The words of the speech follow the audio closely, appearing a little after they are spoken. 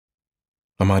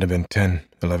I might have been 10,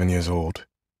 11 years old.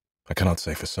 I cannot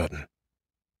say for certain.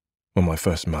 When my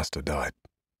first master died.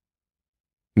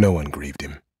 No one grieved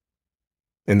him.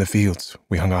 In the fields,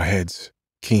 we hung our heads,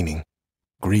 keening,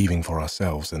 grieving for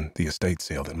ourselves and the estate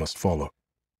sale that must follow.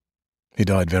 He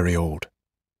died very old.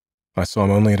 I saw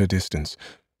him only at a distance,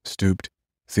 stooped,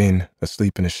 thin,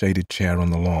 asleep in a shaded chair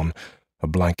on the lawn, a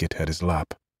blanket at his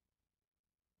lap.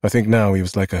 I think now he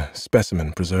was like a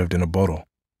specimen preserved in a bottle.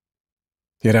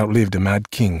 He had outlived a mad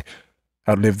king,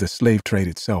 outlived the slave trade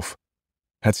itself,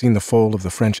 had seen the fall of the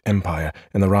French Empire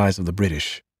and the rise of the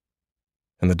British,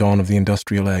 and the dawn of the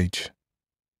industrial age,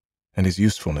 and his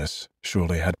usefulness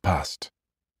surely had passed.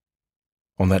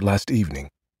 On that last evening,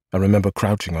 I remember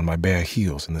crouching on my bare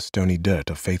heels in the stony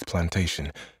dirt of Faith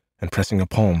Plantation and pressing a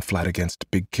palm flat against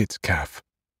Big Kit's calf,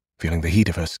 feeling the heat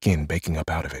of her skin baking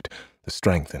up out of it, the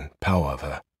strength and power of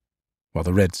her, while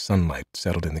the red sunlight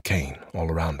settled in the cane all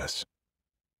around us.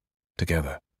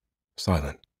 Together,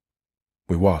 silent,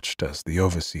 we watched as the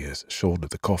overseers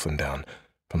shouldered the coffin down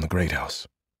from the great house.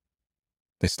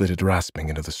 They slid it rasping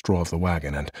into the straw of the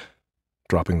wagon and,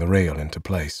 dropping the rail into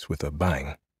place with a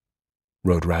bang,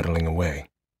 rode rattling away.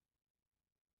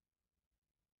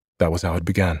 That was how it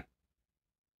began.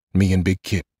 Me and Big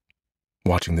Kit,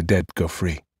 watching the dead go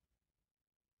free.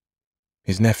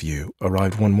 His nephew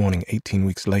arrived one morning 18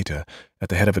 weeks later at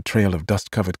the head of a trail of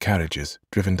dust-covered carriages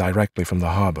driven directly from the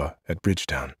harbor at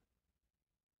Bridgetown.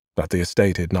 That the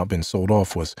estate had not been sold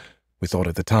off was, we thought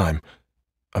at the time,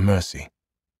 a mercy.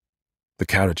 The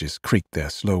carriages creaked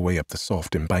their slow way up the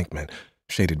soft embankment,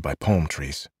 shaded by palm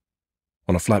trees.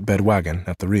 On a flatbed wagon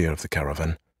at the rear of the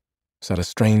caravan sat a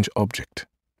strange object,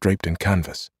 draped in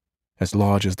canvas, as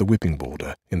large as the whipping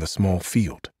boulder in the small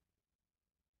field.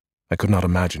 I could not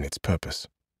imagine its purpose.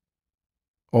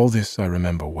 All this I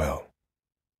remember well,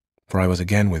 for I was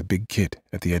again with Big Kit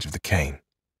at the edge of the cane.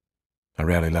 I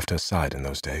rarely left her side in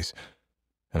those days,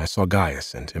 and I saw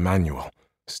Gaius and Emmanuel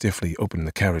stiffly open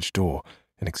the carriage door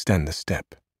and extend the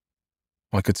step.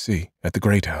 I could see, at the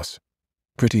great house,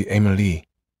 pretty Emilie,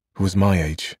 who was my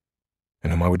age,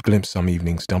 and whom I would glimpse some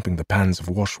evenings dumping the pans of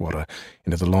wash-water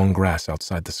into the long grass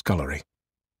outside the scullery.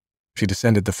 She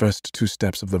descended the first 2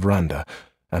 steps of the veranda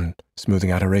and,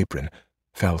 smoothing out her apron,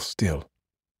 fell still.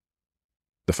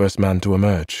 The first man to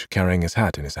emerge, carrying his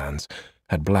hat in his hands,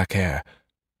 had black hair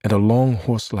and a long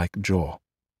horse-like jaw,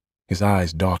 his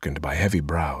eyes darkened by heavy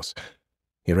brows.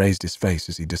 He raised his face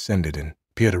as he descended and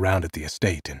peered around at the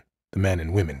estate and the men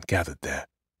and women gathered there.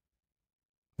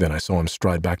 Then I saw him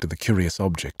stride back to the curious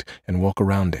object and walk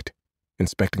around it,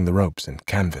 inspecting the ropes and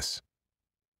canvas.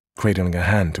 Cradling a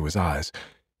hand to his eyes,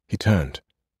 he turned,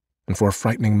 and for a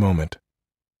frightening moment,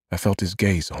 I felt his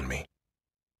gaze on me.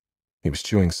 He was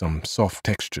chewing some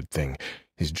soft-textured thing,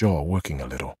 his jaw working a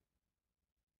little.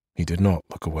 He did not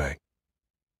look away.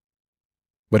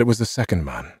 But it was the second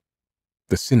man,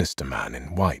 the sinister man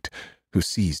in white, who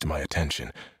seized my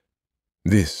attention.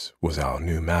 This was our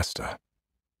new master.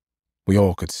 We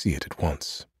all could see it at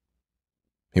once.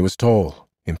 He was tall,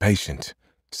 impatient,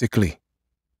 sickly,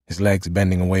 his legs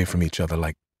bending away from each other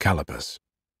like calipers.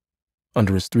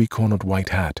 Under his 3-cornered white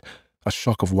hat, a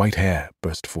shock of white hair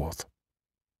burst forth.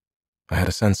 I had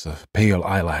a sense of pale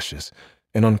eyelashes,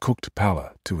 an uncooked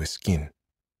pallor to his skin.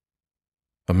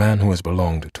 A man who has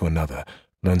belonged to another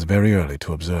learns very early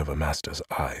to observe a master's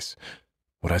eyes.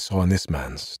 What I saw in this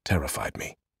man's terrified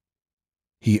me.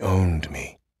 He owned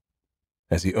me,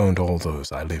 as he owned all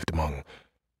those I lived among,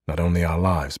 not only our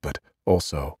lives, but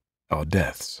also our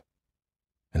deaths.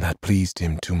 And that pleased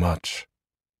him too much.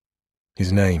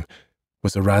 His name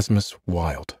was Erasmus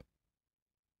Wilde.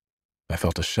 I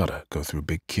felt a shudder go through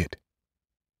Big Kit.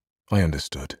 I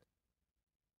understood.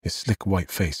 His slick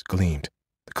white face gleamed.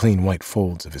 The clean white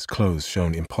folds of his clothes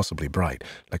shone impossibly bright,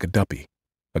 like a duppy,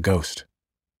 a ghost.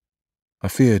 I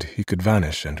feared he could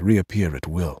vanish and reappear at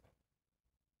will.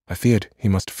 I feared he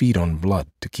must feed on blood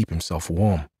to keep himself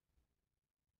warm.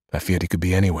 I feared he could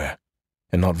be anywhere,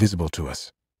 and not visible to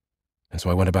us, and so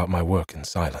I went about my work in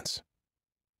silence.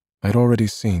 I had already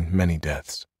seen many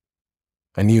deaths.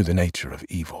 I knew the nature of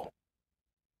evil.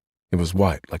 It was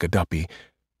white like a duppy.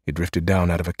 It drifted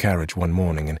down out of a carriage one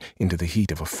morning and into the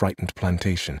heat of a frightened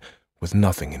plantation with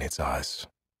nothing in its eyes.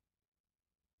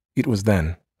 It was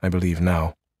then, I believe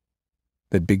now,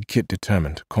 that Big Kit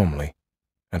determined calmly,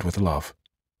 and with love,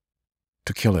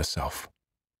 to kill herself,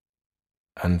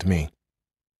 and me.